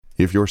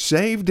If you're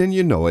saved and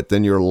you know it,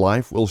 then your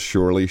life will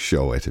surely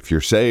show it. If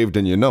you're saved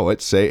and you know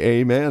it, say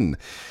amen.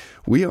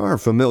 We are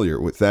familiar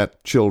with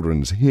that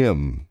children's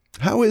hymn.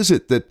 How is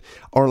it that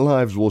our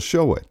lives will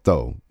show it,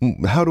 though?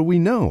 How do we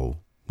know?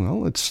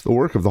 Well, it's the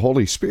work of the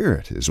Holy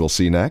Spirit, as we'll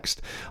see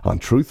next on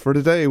Truth for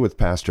Today with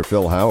Pastor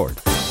Phil Howard.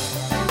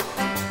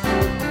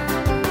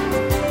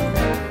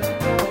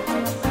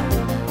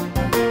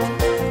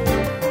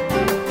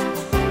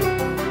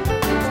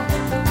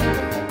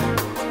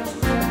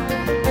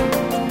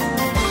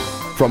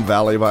 From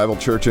Valley Bible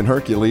Church in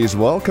Hercules,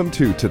 welcome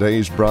to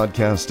today's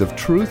broadcast of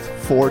Truth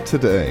for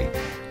Today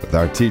with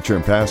our teacher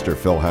and pastor,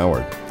 Phil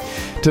Howard.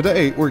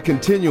 Today, we're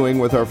continuing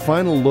with our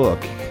final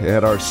look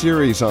at our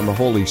series on the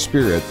Holy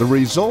Spirit. The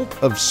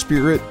result of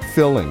Spirit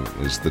filling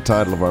is the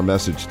title of our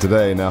message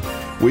today. Now,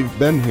 we've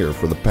been here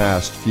for the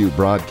past few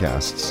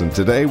broadcasts, and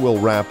today we'll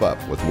wrap up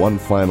with one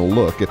final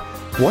look at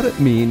what it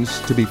means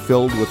to be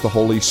filled with the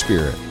Holy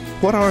Spirit.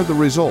 What are the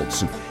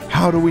results, and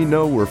how do we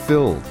know we're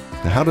filled?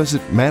 How does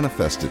it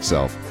manifest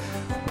itself?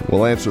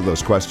 We'll answer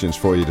those questions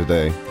for you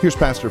today. Here's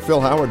Pastor Phil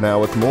Howard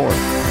now with more.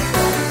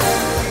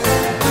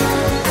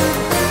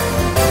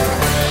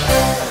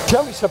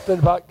 Tell me something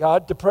about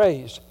God to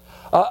praise.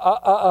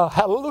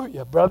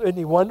 Hallelujah, brother. Isn't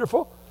he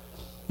wonderful?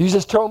 You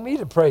just told me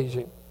to praise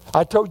him.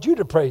 I told you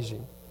to praise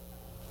him.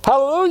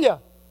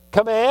 Hallelujah.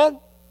 Command.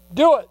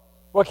 Do it.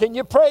 What can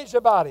you praise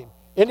about him?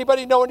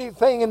 Anybody know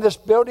anything in this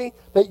building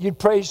that you'd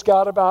praise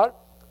God about?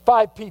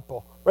 5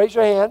 people. Raise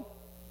your hand.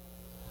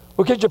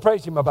 What could you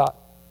praise him about?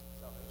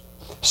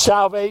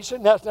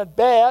 Salvation. That's not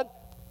bad.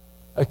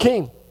 A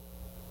king.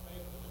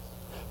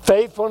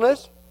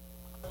 Faithfulness.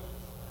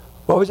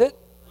 What was it?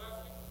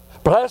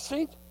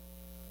 Blessing.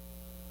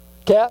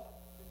 Cat.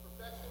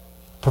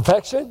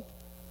 Perfection.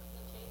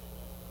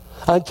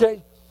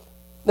 Unchanged.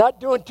 Not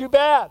doing too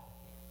bad.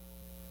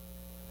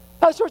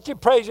 That's what you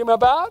praise him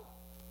about.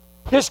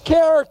 His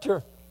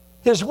character.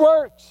 His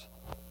works.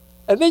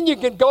 And then you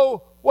can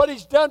go, what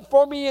he's done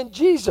for me in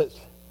Jesus.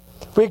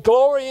 We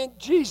glory in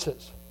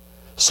Jesus.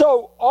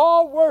 So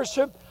all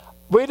worship,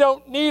 we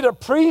don't need a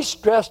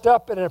priest dressed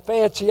up in a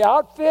fancy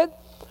outfit.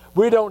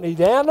 We don't need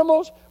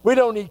animals. We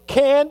don't need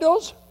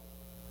candles.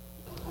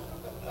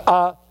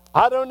 I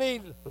don't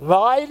need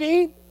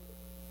lighting.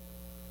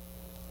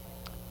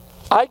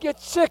 I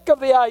get sick of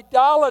the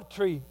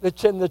idolatry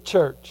that's in the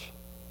church.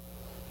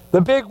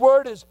 The big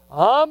word is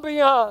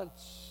ambiance.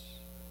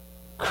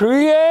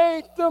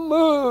 Create the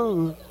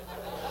mood.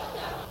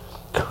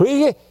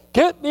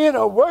 Get me in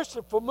a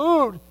worshipful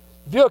mood.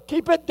 If you'll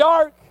keep it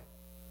dark,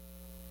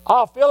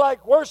 I'll feel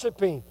like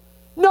worshiping.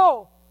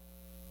 No,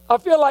 I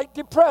feel like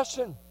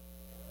depression.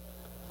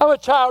 I'm a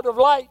child of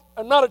light.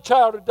 I'm not a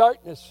child of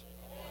darkness.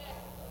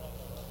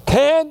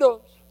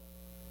 Candles.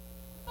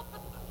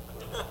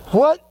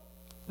 What?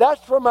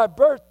 That's for my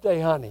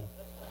birthday, honey.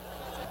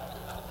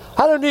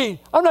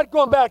 I'm not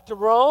going back to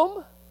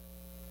Rome.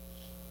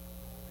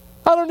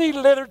 I don't need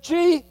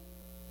liturgy.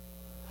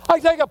 I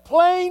can take a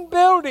plain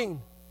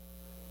building.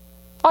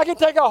 I can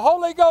take a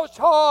Holy Ghost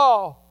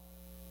hall.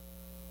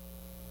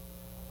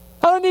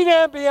 I don't need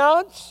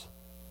ambiance.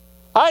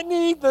 I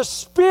need the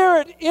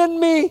Spirit in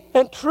me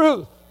and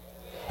truth.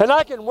 And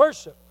I can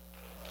worship.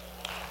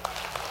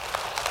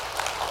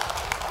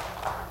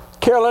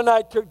 Carol and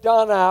I took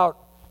Donna out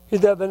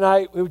the other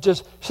night.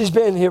 She's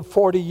been here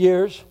 40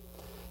 years.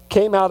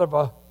 Came out of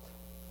a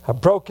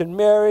broken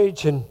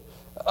marriage and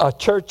a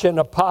church in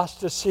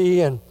apostasy.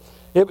 And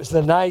it was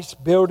the nice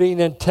building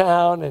in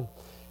town. And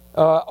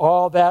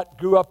all that,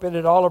 grew up in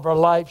it all of her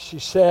life, she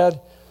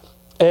said.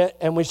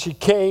 And when she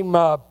came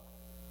to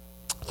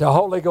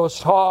Holy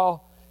Ghost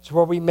Hall, it's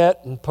where we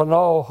met in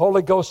Pinole,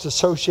 Holy Ghost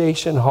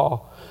Association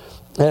Hall.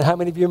 And how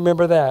many of you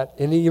remember that?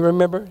 Any of you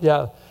remember?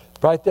 Yeah,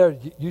 right there.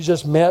 You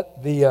just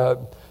met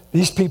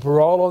these people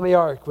were all on the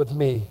ark with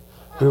me.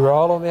 We were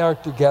all on the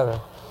ark together.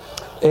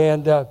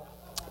 And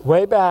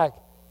way back.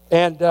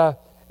 And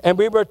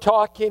we were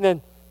talking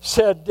and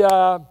said,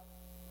 Donna,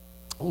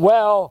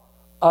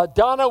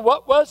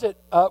 what was it?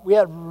 We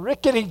had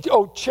rickety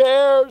old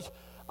chairs.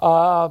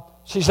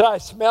 She said, I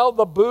smelled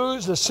the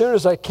booze as soon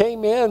as I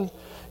came in.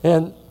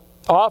 And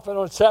often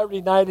on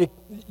Saturday night,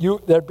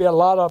 there'd be a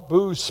lot of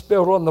booze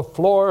spilled on the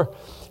floor.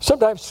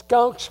 Sometimes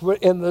skunks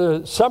in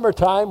the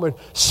summertime would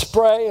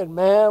spray, and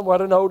man, what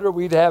an odor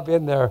we'd have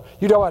in there.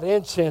 You know what,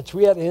 incense.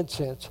 We had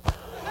incense.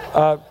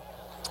 And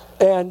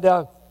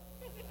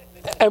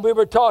we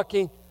were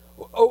talking,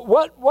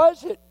 what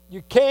was it?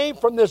 You came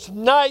from this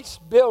nice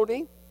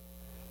building,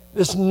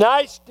 this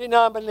nice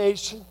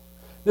denomination,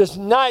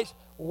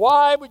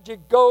 why would you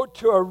go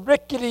to a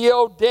rickety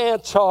old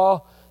dance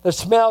hall that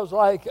smells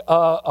like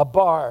a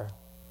bar?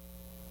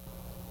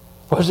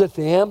 Was it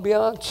the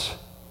ambiance?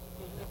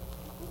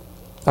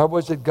 Or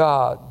was it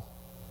God?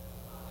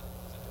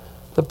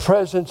 The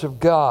presence of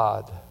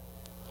God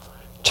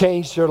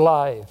changed her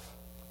life,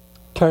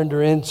 turned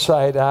her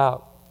inside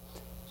out,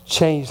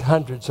 changed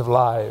hundreds of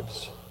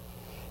lives.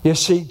 You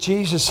see,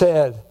 Jesus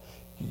said,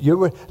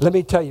 let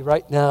me tell you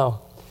right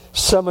now,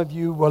 Some of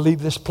you will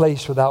leave this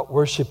place without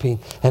worshiping,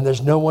 and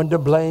there's no one to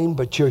blame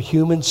but your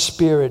human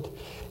spirit.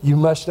 You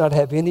must not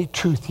have any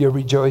truth you're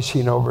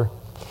rejoicing over.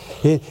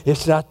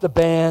 It's not the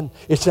band.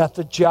 It's not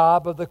the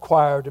job of the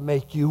choir to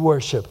make you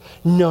worship.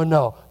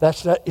 No.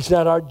 It's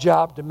not our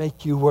job to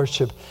make you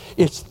worship.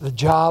 It's the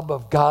job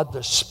of God,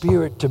 the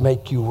Spirit, to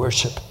make you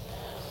worship.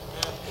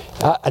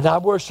 And I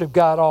worship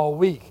God all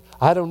week.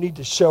 I don't need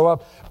to show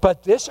up.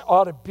 But this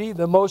ought to be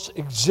the most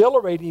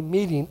exhilarating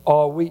meeting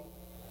all week.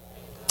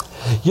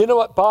 You know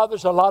what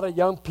bothers a lot of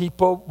young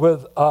people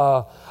with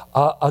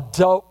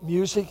adult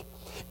music?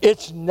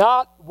 It's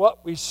not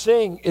what we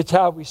sing, it's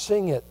how we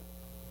sing it.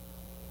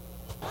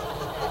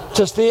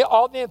 Just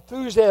all the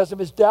enthusiasm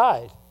has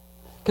died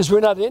because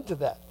we're not into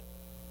that.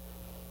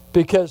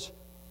 Because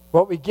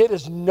what we get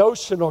is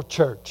notional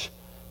church.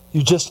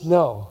 You just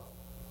know.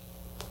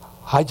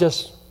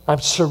 I'm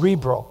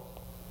cerebral.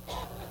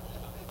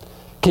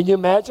 Can you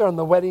imagine on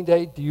the wedding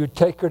day, do you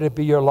take her to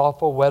be your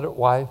lawful wedded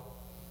wife?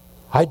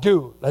 I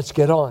do. Let's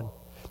get on.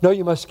 No,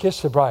 you must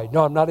kiss the bride.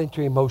 No, I'm not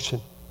into emotion.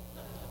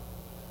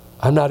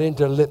 I'm not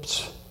into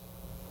lips.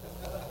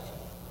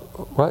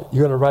 What?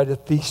 You're going to write a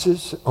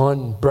thesis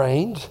on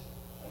brains?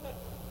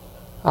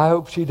 I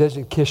hope she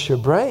doesn't kiss your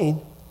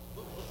brain.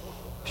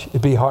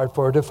 It'd be hard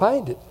for her to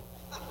find it.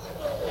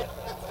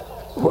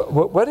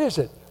 What is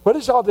it? What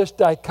is all this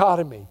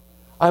dichotomy?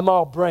 I'm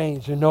all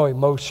brains and no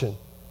emotion.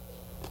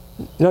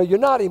 No, you're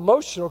not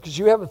emotional because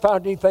you haven't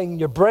found anything in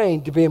your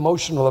brain to be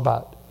emotional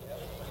about.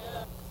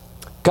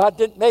 God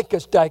didn't make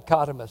us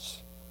dichotomous.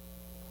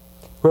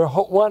 We're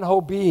one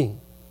whole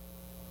being.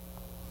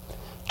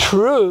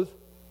 Truth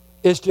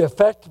is to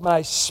affect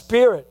my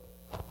spirit.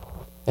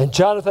 And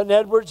Jonathan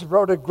Edwards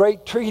wrote a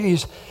great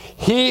treatise.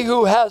 He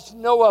who has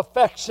no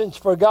affections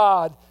for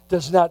God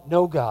does not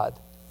know God.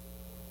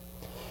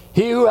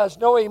 He who has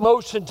no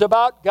emotions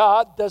about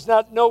God does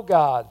not know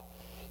God.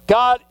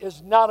 God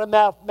is not a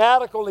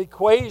mathematical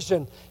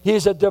equation.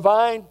 He's a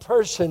divine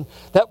person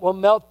that will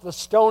melt the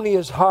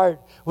stoniest heart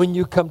when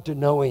you come to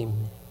know Him.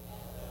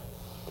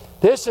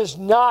 This is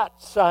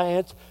not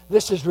science.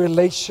 This is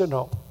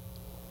relational.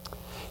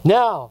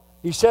 Now,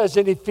 he says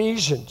in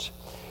Ephesians,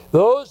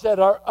 those that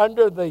are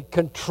under the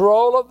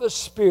control of the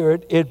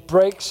Spirit, it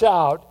breaks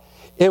out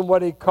in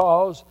what he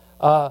calls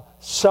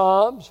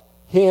psalms,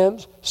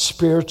 hymns,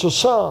 spiritual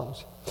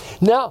songs.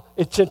 Now,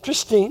 it's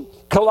interesting.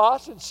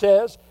 Colossians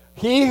says,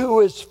 he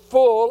who is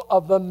full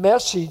of the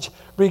message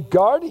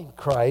regarding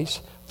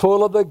Christ,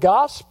 full of the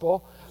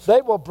gospel,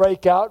 they will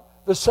break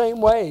out the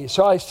same way.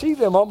 So I see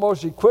them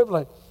almost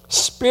equivalent.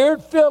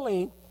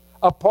 Spirit-filling,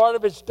 a part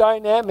of its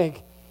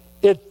dynamic,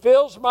 it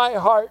fills my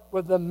heart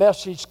with the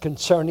message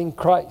concerning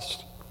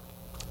Christ,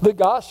 the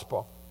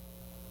gospel.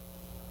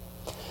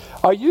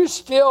 Are you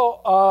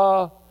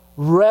still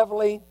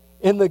reveling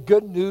in the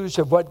good news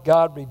of what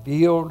God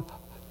revealed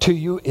to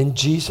you in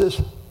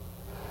Jesus?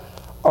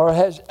 Or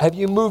have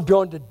you moved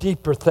on to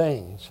deeper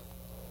things?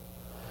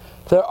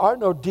 There are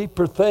no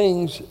deeper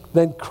things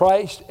than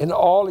Christ and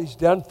all He's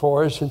done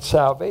for us in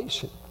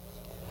salvation.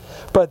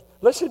 But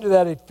listen to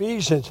that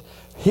Ephesians.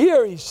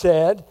 Here he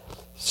said,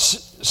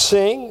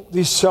 sing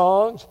these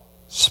songs,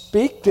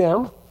 speak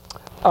them.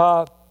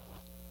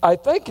 I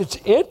think it's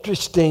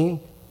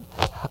interesting.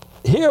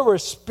 Here we're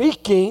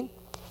speaking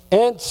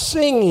and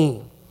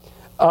singing.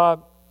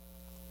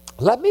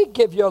 Let me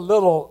give you a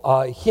little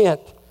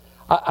hint.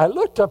 I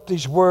looked up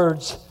these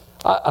words.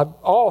 I've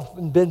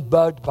often been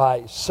bugged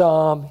by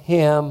psalm,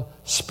 hymn,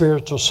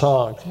 spiritual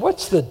songs.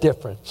 What's the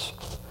difference?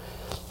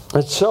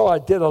 And so I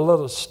did a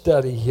little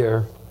study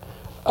here.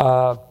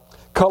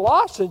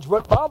 Colossians,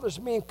 what bothers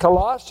me in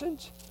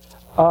Colossians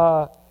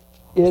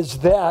is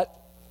that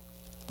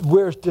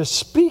we're to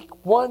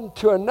speak one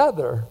to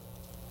another.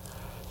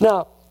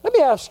 Now, let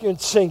me ask you in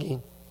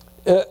singing.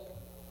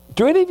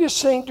 Do any of you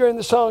sing during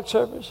the song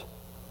service?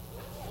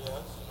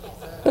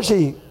 Let's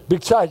see,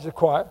 besides the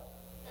choir.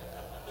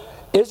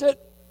 Is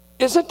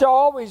it to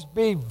always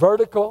be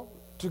vertical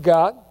to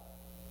God?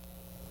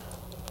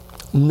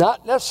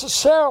 Not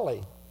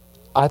necessarily.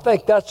 I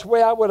think that's the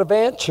way I would have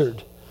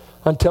answered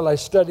until I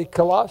studied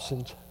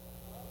Colossians.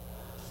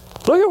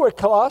 Look at what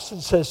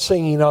Colossians says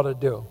singing ought to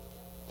do.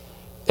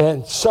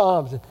 And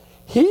Psalms.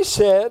 He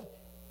said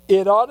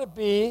it ought to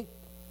be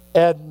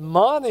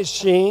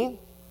admonishing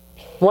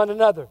one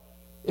another.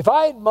 If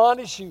I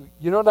admonish you,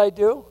 you know what I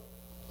do?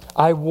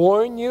 I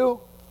warn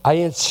you. I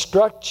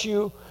instruct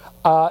you.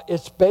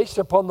 It's based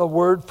upon the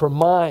word for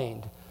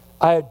mind.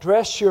 I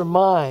address your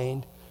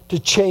mind to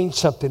change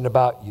something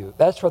about you.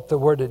 That's what the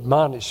word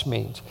admonish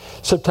means.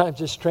 Sometimes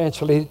it's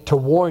translated to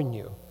warn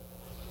you.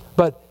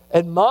 But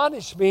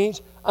admonish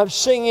means I'm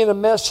singing a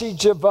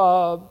message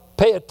of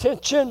pay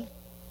attention,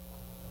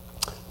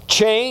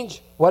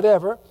 change,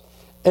 whatever.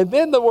 And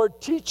then the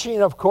word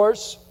teaching, of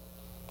course,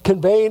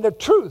 conveying the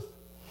truth.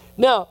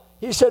 Now,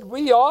 he said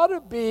we ought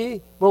to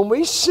be, when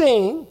we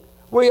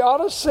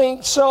ought to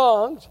sing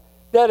songs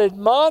that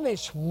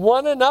admonish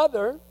one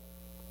another,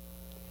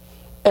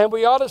 and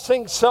we ought to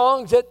sing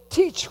songs that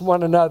teach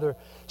one another.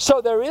 So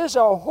there is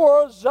a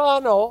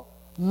horizontal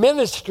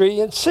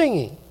ministry in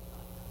singing.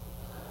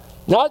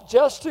 Not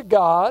just to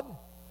God.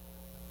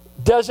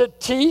 Does it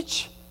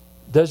teach?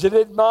 Does it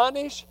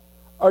admonish?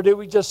 Or do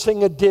we just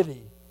sing a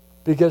ditty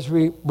because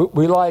we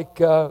like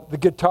the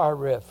guitar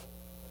riff?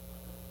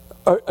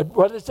 Or,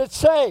 what does it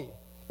say?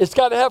 It's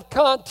got to have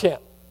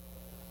content.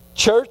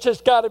 Church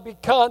has got to be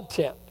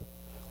content.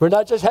 We're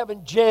not just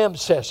having jam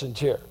sessions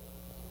here.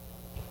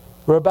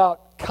 We're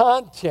about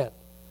content.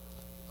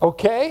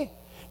 Okay?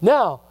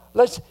 Now,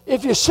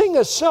 if you sing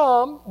a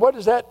psalm, what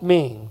does that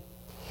mean?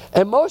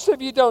 And most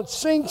of you don't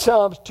sing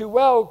psalms too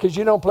well because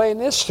you don't play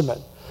an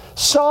instrument.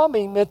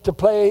 Psalming meant to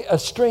play a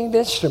stringed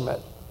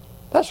instrument.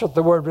 That's what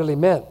the word really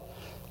meant.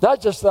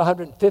 Not just the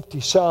 150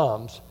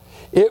 psalms.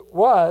 It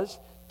was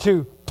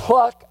to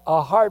pluck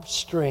a harp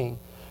string,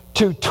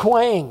 to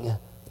twang.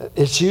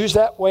 It's used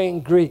that way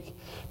in Greek.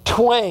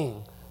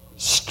 Twang,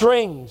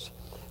 strings.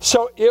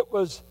 So it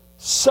was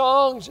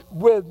songs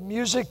with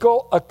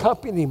musical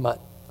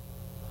accompaniment.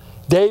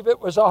 David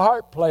was a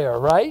harp player,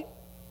 right?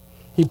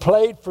 He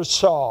played for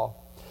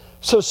Saul.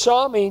 So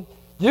psalming,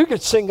 you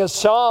could sing a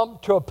psalm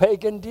to a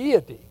pagan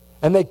deity,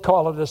 and they'd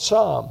call it a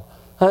psalm.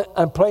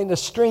 I'm playing a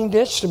stringed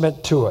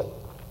instrument to it.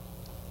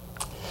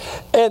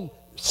 And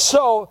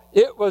so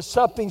it was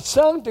something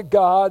sung to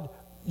God,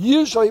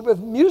 usually with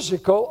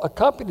musical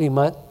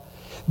accompaniment.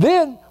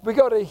 Then we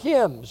go to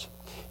hymns.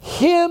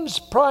 Hymns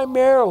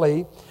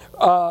primarily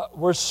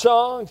were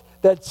songs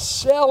that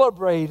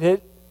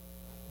celebrated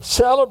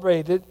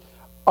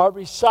or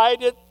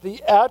recited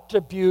the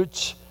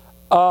attributes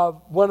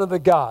of one of the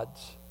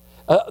gods.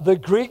 The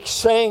Greeks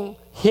sang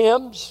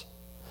hymns.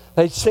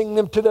 They sing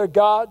them to their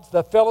gods.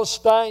 The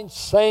Philistines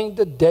sang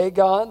to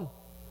Dagon.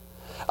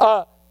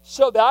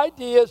 So the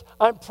idea is,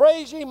 I'm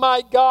praising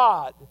my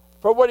God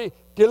for what he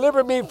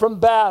delivered me from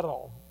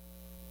battle.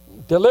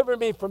 Deliver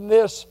me from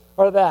this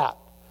or that.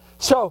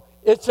 So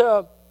it's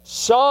a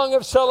song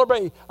of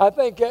celebration. I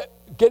think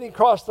getting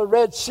across the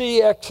Red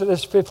Sea,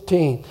 Exodus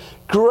 15.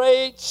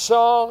 Great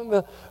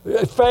song.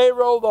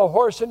 Pharaoh, the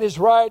horse and his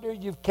rider,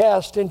 you've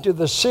cast into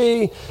the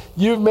sea.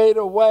 You've made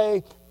a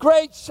way.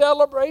 Great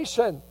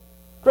celebration.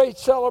 Great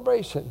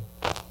celebration.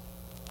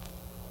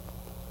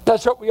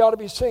 That's what we ought to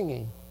be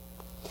singing.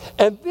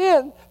 And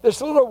then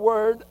this little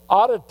word,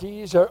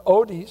 oddities or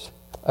odies,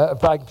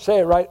 if I can say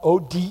it right,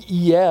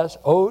 O-D-E-S,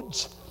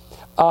 odes,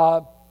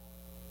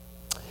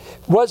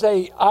 was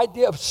an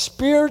idea of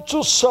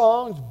spiritual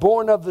songs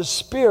born of the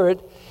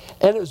Spirit,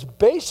 and it was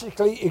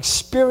basically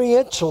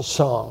experiential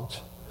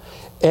songs.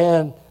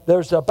 And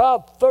there's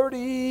about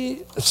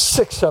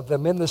 36 of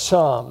them in the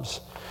Psalms.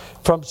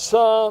 From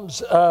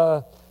Psalms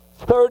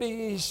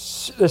 30,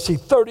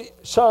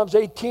 Psalms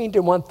 18 to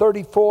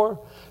 134,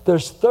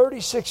 there's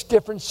 36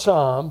 different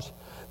Psalms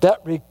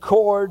that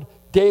record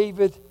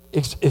David's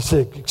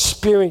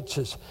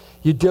experiences.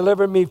 You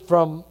deliver me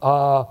from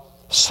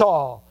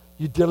Saul.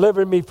 You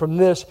deliver me from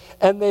this.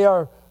 And they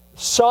are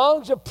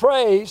songs of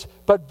praise,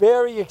 but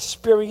very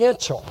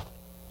experiential.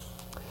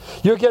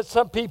 You get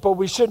some people,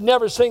 we should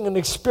never sing an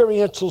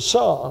experiential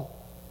song.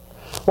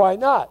 Why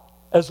not?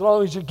 As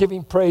long as you're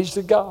giving praise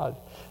to God.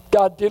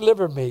 God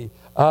delivered me.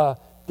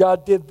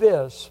 God did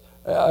this.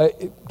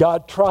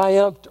 God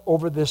triumphed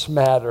over this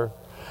matter.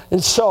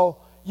 And so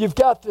you've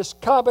got this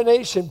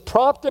combination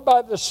prompted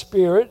by the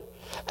Spirit.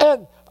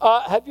 And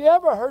have you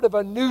ever heard of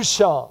a new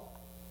song?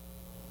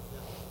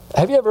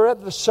 Have you ever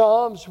read the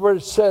Psalms where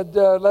it said,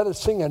 let us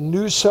sing a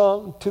new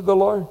song to the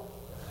Lord?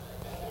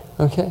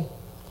 Okay.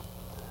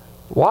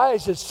 Why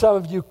is it some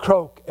of you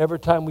croak every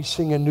time we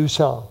sing a new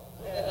song?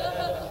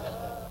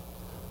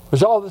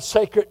 Was all the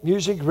sacred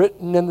music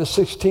written in the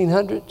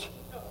 1600s?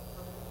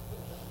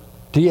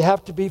 Do you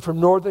have to be from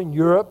Northern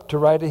Europe to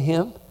write a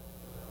hymn?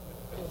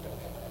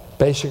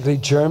 Basically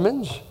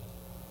Germans.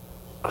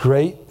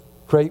 Great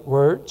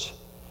words.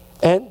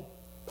 And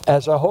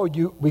as a whole,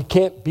 we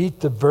can't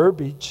beat the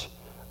verbiage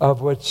of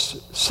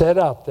what's said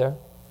out there.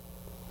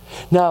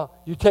 Now,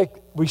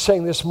 we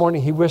sang this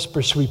morning, He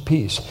Whispers Sweet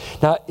Peace.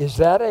 Now, is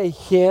that a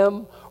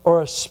hymn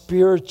or a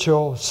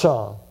spiritual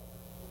song?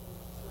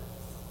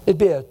 It'd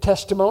be a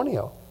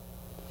testimonial.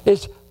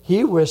 It's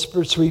He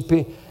Whispers Sweet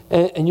Peace.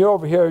 And you're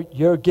over here,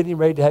 you're getting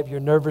ready to have your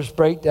nervous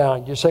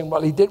breakdown. You're saying,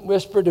 well, He didn't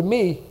whisper to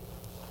me.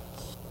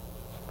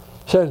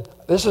 So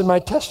this is my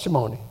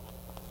testimony.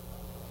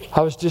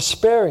 I was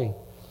despairing.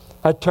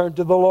 I turned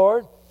to the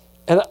Lord,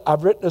 and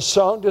I've written a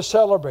song to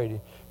celebrate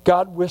it.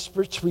 God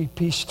whispered sweet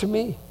peace to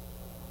me.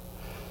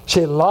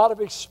 See, a lot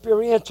of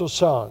experiential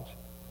songs.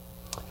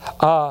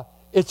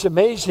 It's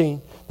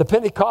amazing. The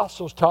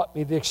Pentecostals taught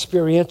me the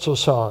experiential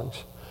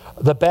songs.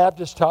 The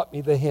Baptists taught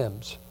me the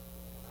hymns.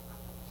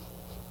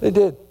 They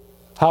did.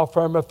 How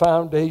Firm a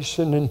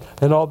Foundation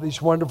and all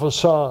these wonderful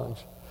songs.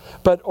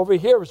 But over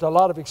here was a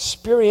lot of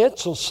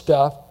experiential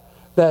stuff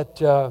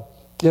that,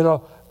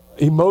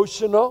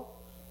 emotional.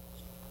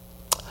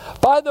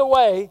 By the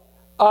way,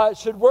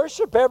 should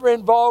worship ever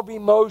involve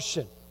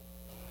emotion?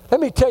 Let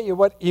me tell you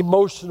what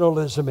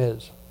emotionalism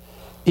is.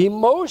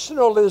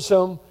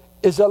 Emotionalism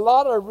is a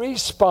lot of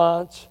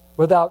response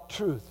without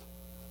truth.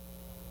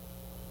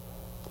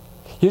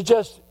 You're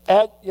just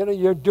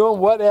you're doing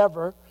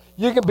whatever.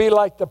 you can be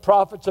like the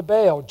prophets of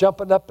Baal,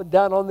 jumping up and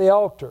down on the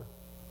altar.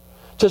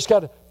 Just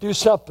got to do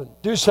something,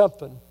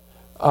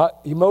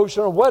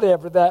 emotional,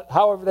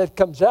 however that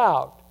comes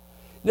out.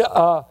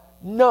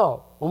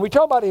 No. When we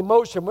talk about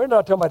emotion, we're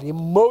not talking about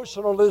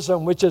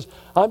emotionalism, which is,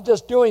 I'm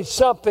just doing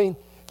something,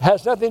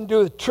 has nothing to do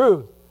with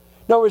truth.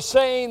 No, we're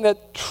saying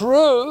that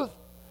truth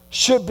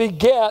should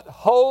beget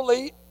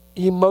holy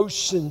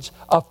emotions,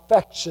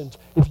 affections,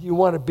 if you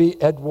want to be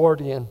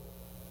Edwardian.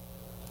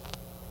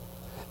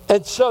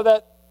 And so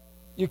that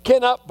you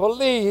cannot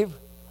believe,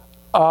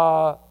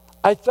 I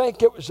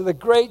think it was the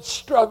great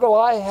struggle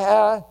I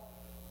had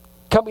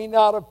coming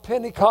out of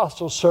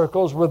Pentecostal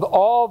circles with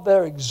all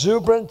their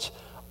exuberance,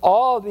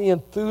 all the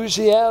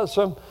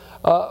enthusiasm,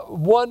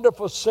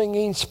 wonderful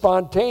singing,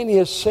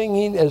 spontaneous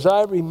singing as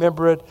I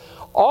remember it,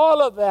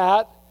 all of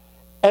that.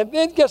 And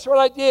then guess what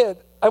I did?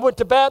 I went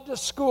to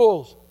Baptist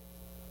schools.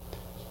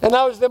 And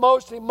I was the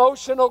most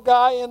emotional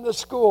guy in the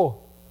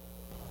school.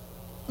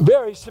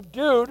 Very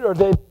subdued, or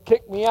they'd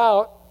kick me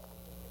out.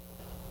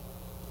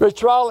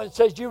 Rich Rollins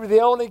says you were the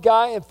only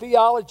guy in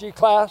theology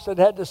class that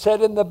had to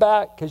sit in the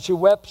back because you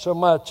wept so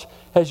much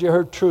as you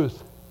heard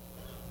truth.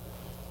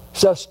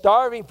 So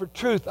starving for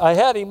truth. I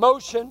had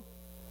emotion.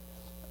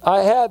 I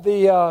had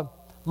the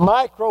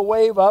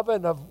microwave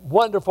oven of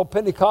wonderful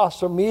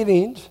Pentecostal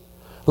meetings.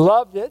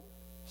 Loved it.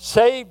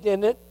 Saved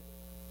in it.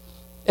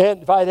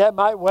 And if I'd had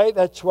my way,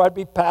 that's where I'd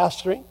be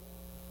pastoring.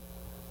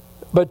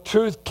 But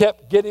truth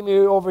kept getting me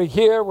over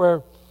here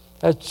where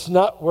that's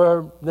not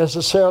where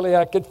necessarily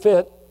I could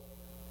fit.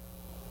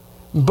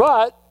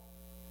 But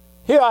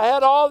here I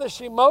had all this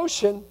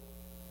emotion.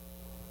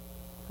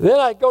 Then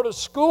I'd go to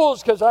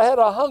schools because I had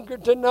a hunger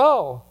to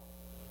know.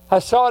 I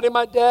saw it in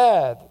my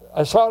dad.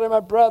 I saw it in my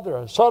brother.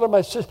 I saw it in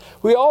my sister.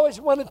 We always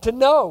wanted to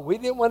know. We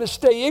didn't want to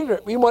stay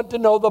ignorant. We wanted to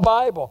know the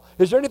Bible.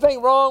 Is there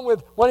anything wrong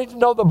with wanting to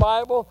know the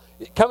Bible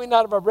coming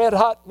out of a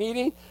red-hot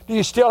meeting? Do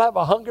you still have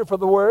a hunger for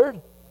the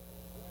Word?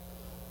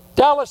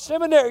 Dallas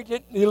Seminary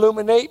didn't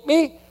illuminate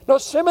me. No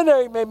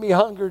seminary made me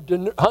hungry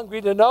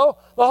to know.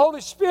 The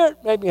Holy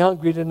Spirit made me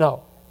hungry to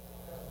know.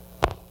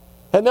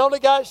 And the only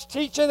guys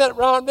teaching that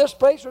around this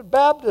place was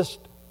Baptist.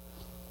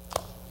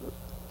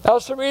 El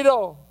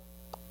Cerrito,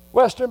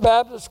 Western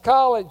Baptist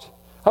College.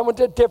 I went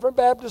to different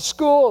Baptist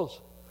schools.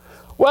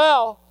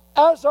 Well,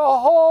 as a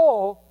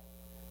whole,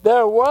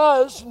 there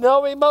was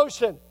no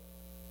emotion.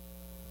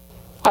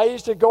 I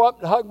used to go up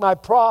and hug my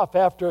prof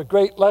after a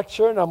great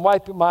lecture, and I'm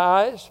wiping my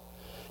eyes.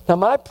 Now,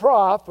 my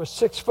prof was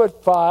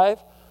 6'5",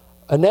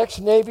 an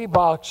ex-Navy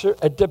boxer,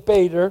 a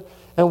debater,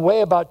 and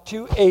weighed about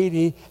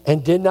 280,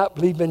 and did not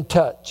believe in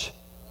touch.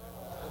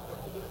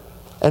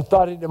 And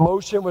thought an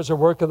emotion was a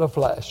work of the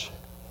flesh.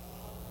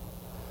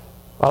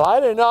 Well,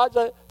 I didn't know. I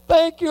said,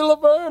 thank you,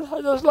 Laverne.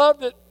 I just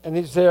loved it. And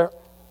he's there.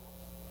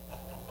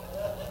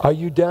 Are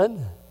you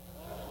done?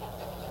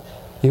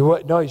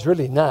 No, he's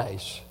really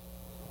nice.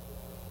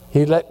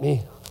 He let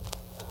me.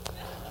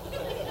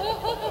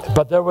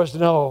 But there was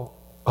no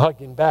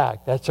hugging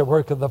back. That's a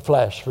work of the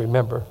flesh,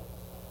 remember.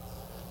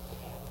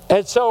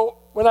 And so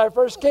when I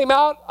first came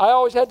out, I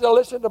always had to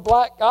listen to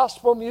black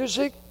gospel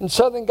music and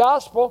Southern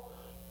gospel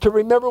to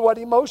remember what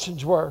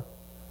emotions were.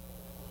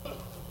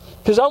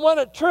 Because I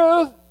wanted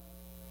truth,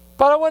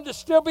 but I wanted to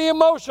still be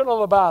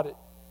emotional about it.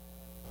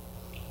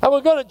 I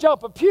was going to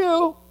jump a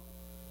pew,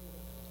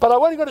 but I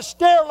wasn't going to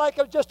stare like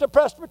I was just a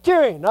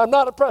Presbyterian. I'm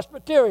not a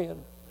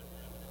Presbyterian.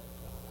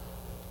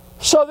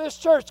 So this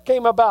church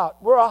came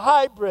about. We're a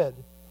hybrid.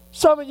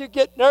 Some of you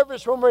get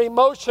nervous when we're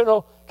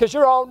emotional because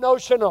you're all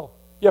notional.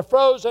 You're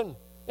frozen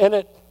in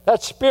it.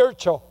 That's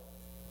spiritual.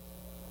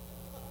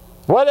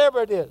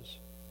 Whatever it is,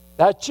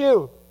 that's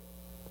you.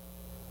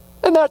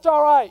 And that's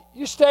all right.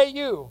 You stay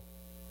you.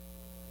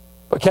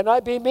 But can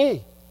I be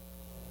me?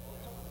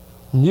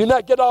 And you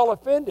not get all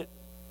offended.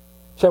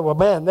 Say, well,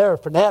 man, there are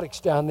fanatics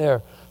down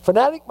there.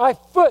 Fanatic, my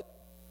foot.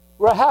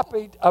 We're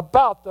happy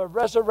about the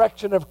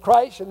resurrection of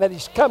Christ and that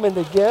he's coming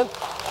again.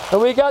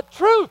 And we got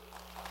truth.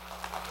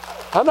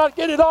 I'm not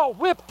getting it all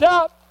whipped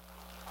up.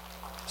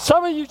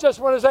 Some of you just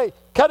want to say,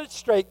 cut it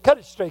straight, cut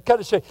it straight,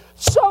 cut it straight.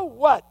 So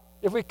what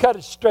if we cut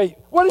it straight?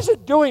 What is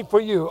it doing for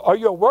you? Are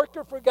you a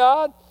worker for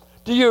God?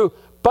 Do you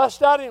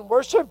bust out in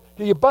worship?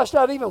 Do you bust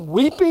out even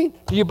weeping?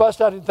 Do you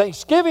bust out in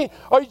thanksgiving?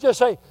 Or you just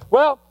say,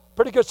 well,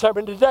 pretty good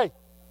sermon today.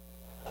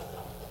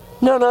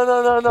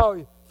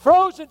 No.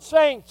 Frozen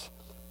saints,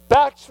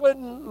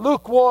 backslidden,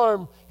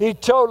 lukewarm, he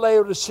told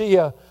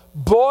Laodicea,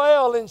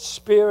 boil in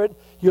spirit.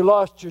 You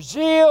lost your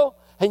zeal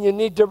and you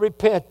need to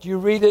repent. You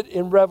read it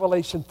in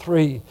Revelation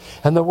 3.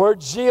 And the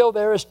word zeal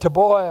there is to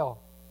boil.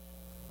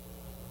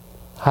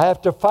 I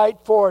have to fight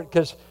for it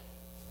because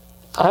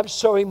I'm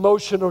so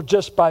emotional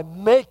just by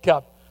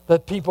makeup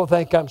that people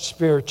think I'm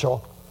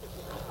spiritual.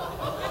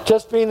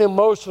 Just being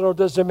emotional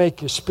doesn't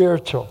make you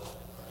spiritual.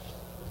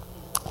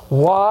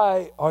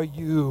 Why are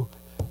you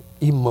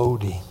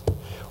emoting?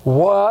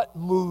 What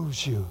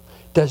moves you?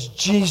 Does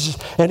Jesus,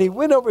 and he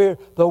went over here,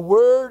 the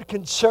word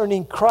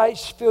concerning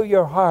Christ fill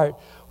your heart.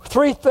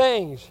 3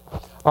 things.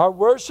 Our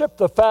worship,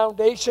 the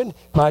foundation,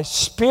 my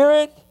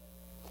spirit,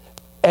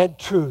 and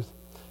truth.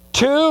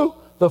 to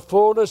the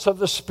fullness of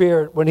the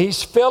Spirit. When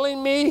He's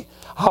filling me,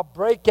 I'll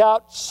break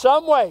out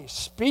some way,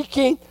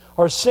 speaking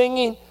or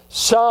singing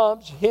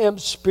psalms,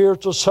 hymns,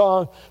 spiritual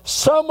song.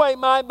 Some way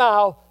my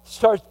mouth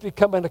starts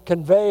becoming a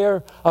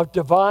conveyor of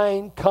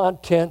divine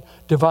content,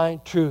 divine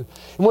truth.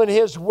 And when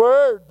His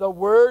Word, the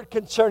Word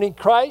concerning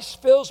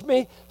Christ, fills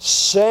me,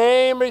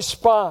 same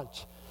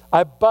response.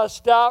 I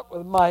bust out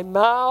with my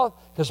mouth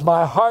because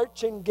my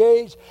heart's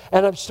engaged,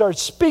 and I start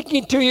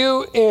speaking to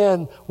you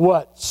in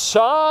what?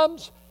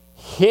 Psalms,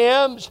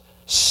 hymns,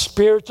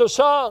 spiritual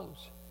songs.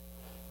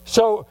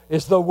 So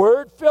is the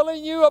Word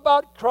filling you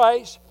about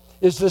Christ?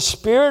 Is the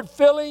Spirit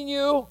filling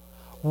you?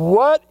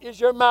 What is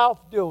your mouth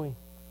doing?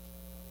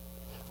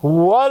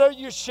 What are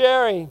you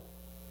sharing?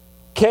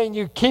 Can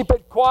you keep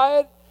it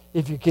quiet?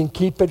 If you can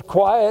keep it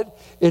quiet,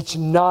 it's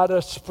not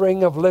a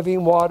spring of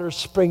living water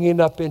springing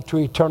up into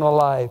eternal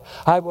life.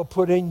 I will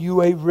put in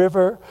you a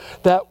river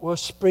that will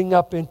spring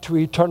up into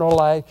eternal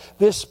life.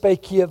 This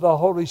spake He of the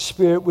Holy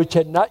Spirit, which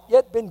had not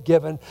yet been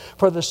given,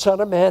 for the Son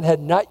of Man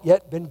had not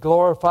yet been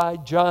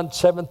glorified. John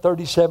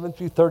 7:37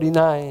 through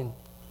 39.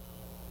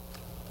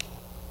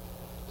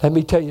 Let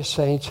me tell you,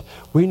 saints,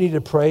 we need to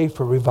pray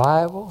for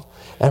revival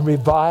and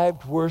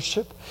revived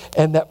worship,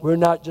 and that we're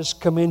not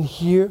just coming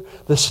here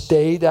the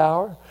staid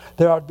hour.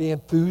 There ought to be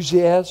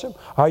enthusiasm.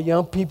 Our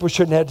young people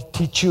shouldn't have to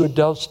teach you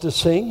adults to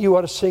sing. You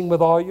ought to sing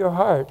with all your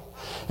heart.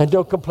 And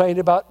don't complain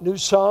about new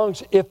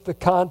songs if the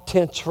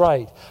content's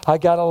right. I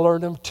got to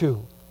learn them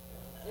too.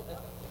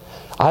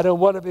 I don't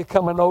want to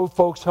become an old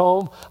folks'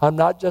 home. I'm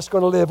not just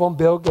going to live on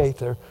Bill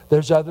Gaither.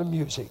 There's other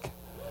music.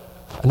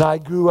 And I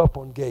grew up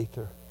on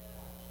Gaither.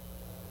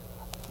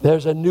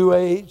 There's a new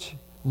age,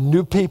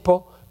 new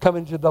people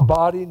coming to the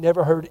body.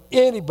 Never heard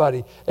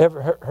anybody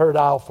ever heard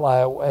I'll Fly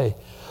Away.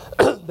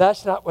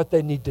 That's not what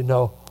they need to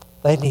know.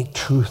 They need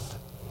truth.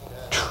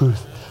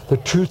 Truth. The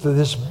truth of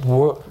this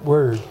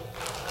word.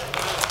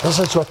 This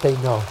is what they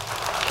know.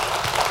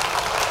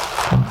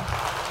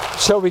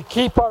 So we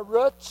keep our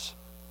roots.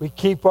 We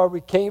keep where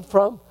we came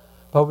from.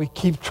 But we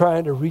keep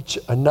trying to reach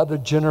another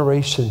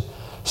generation.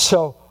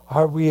 So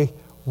are we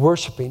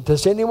worshiping?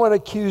 Does anyone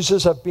accuse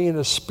us of being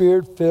a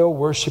Spirit-filled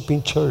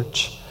worshiping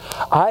church?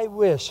 I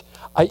wish.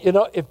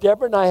 If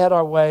Deborah and I had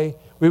our way,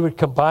 we would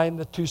combine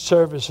the two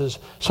services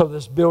so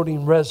this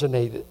building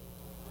resonated.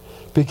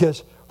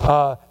 Because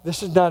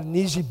this is not an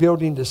easy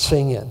building to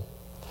sing in.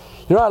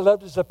 You know what I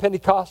loved as a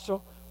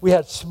Pentecostal? We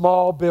had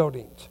small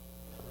buildings.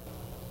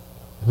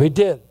 We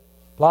did.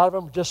 A lot of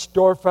them were just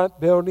storefront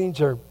buildings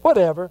or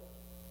whatever.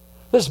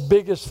 This is the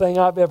biggest thing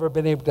I've ever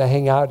been able to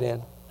hang out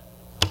in.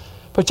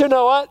 But you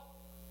know what?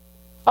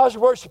 I was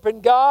worshiping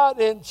God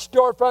in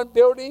storefront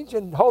buildings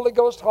and Holy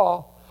Ghost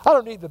Hall. I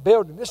don't need the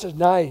building. This is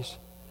nice.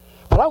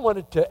 But I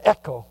wanted to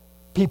echo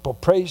people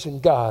praising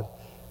God.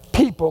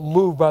 People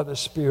moved by the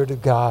Spirit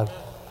of God.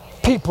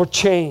 People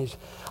changed.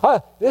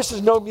 This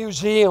is no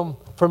museum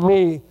for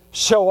me,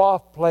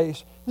 show-off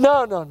place.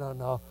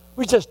 No.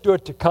 We just do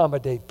it to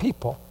accommodate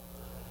people.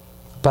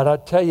 But I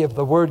tell you, if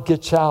the word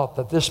gets out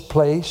that this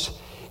place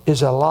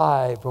is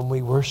alive when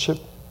we worship,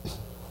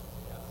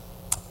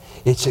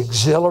 it's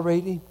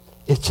exhilarating,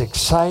 it's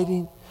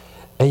exciting,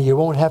 and you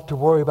won't have to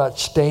worry about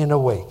staying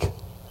awake.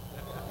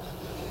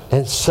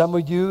 And some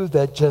of you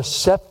that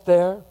just sat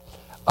there,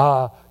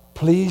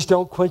 please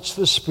don't quench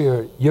the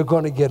Spirit. You're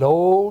going to get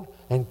old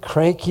and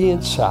cranky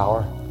and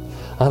sour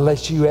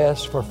unless you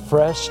ask for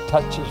fresh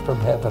touches from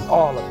heaven.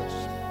 All of us.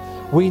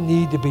 We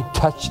need to be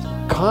touched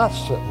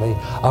constantly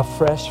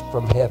afresh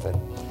from heaven.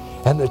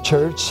 And the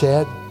church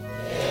said,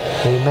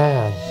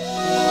 Amen.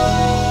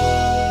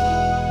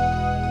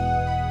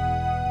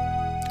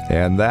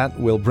 And that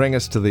will bring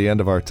us to the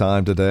end of our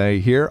time today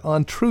here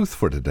on Truth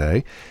for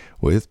Today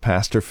with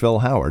Pastor Phil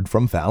Howard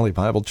from Valley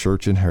Bible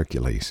Church in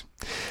Hercules.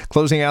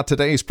 Closing out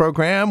today's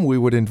program, we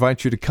would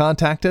invite you to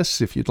contact us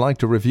if you'd like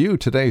to review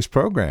today's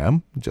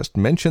program. Just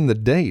mention the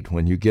date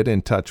when you get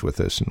in touch with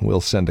us, and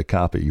we'll send a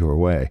copy your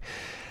way.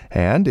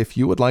 And if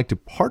you would like to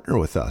partner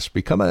with us,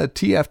 become a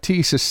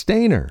TFT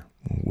sustainer,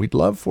 we'd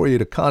love for you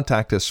to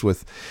contact us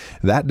with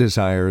that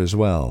desire as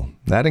well.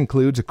 That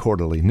includes a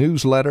quarterly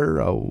newsletter,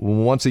 a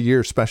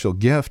once-a-year special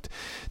gift,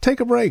 Take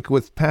a Break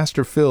with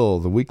Pastor Phil,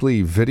 the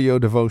weekly video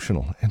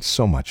devotional, and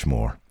so much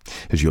more.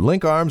 As you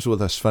link arms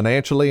with us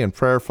financially and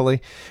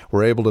prayerfully,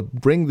 we're able to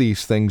bring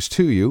these things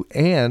to you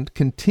and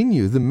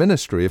continue the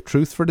ministry of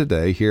Truth for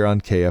Today here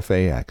on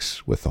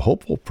KFAX with the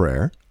hopeful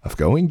prayer of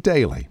going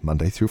daily,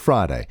 Monday through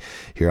Friday,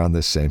 here on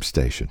this same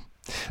station.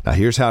 Now,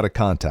 here's how to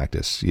contact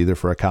us, either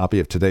for a copy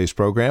of today's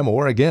program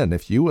or, again,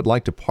 if you would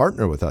like to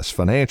partner with us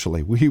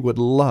financially, we would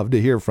love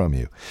to hear from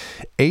you.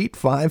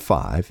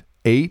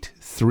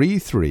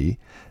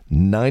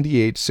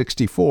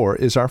 855-833-9864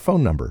 is our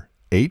phone number.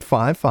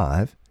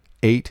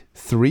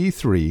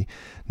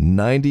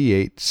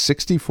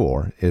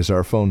 855-833-9864 is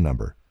our phone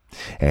number.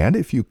 And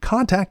if you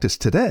contact us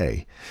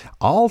today,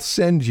 I'll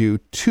send you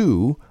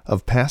 2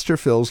 of Pastor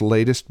Phil's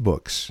latest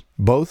books,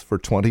 both for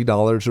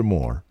 $20 or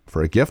more.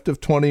 For a gift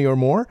of $20 or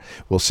more,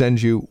 we'll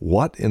send you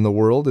What in the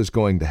World is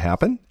Going to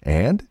Happen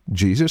and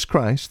Jesus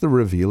Christ, the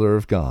Revealer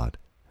of God.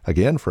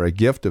 Again, for a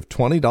gift of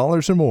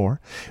 $20 or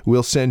more,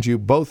 we'll send you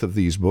both of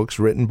these books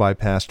written by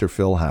Pastor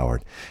Phil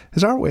Howard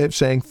as our way of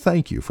saying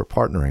thank you for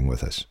partnering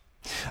with us.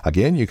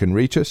 Again, you can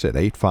reach us at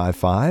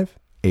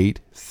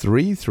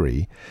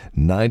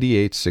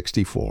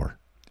 855-833-9864.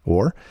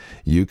 Or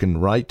you can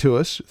write to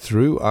us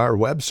through our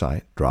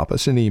website. Drop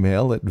us an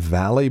email at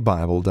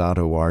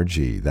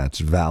valleybible.org.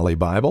 That's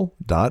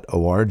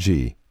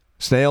valleybible.org.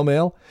 Snail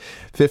mail,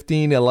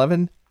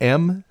 1511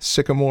 M.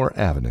 Sycamore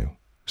Avenue,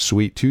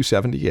 Suite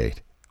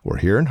 278. We're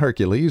here in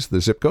Hercules.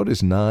 The zip code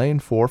is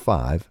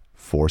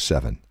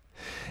 94547.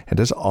 And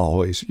as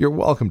always, you're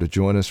welcome to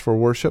join us for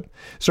worship.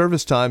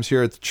 Service times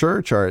here at the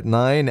church are at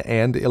 9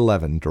 and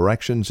 11.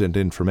 Directions and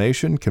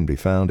information can be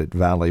found at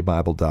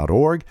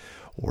valleybible.org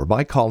or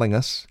by calling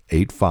us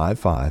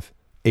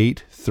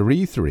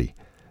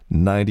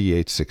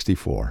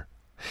 855-833-9864.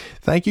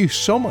 Thank you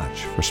so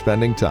much for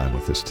spending time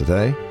with us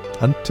today.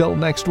 Until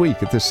next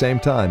week at the same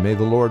time, may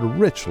the Lord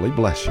richly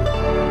bless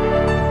you.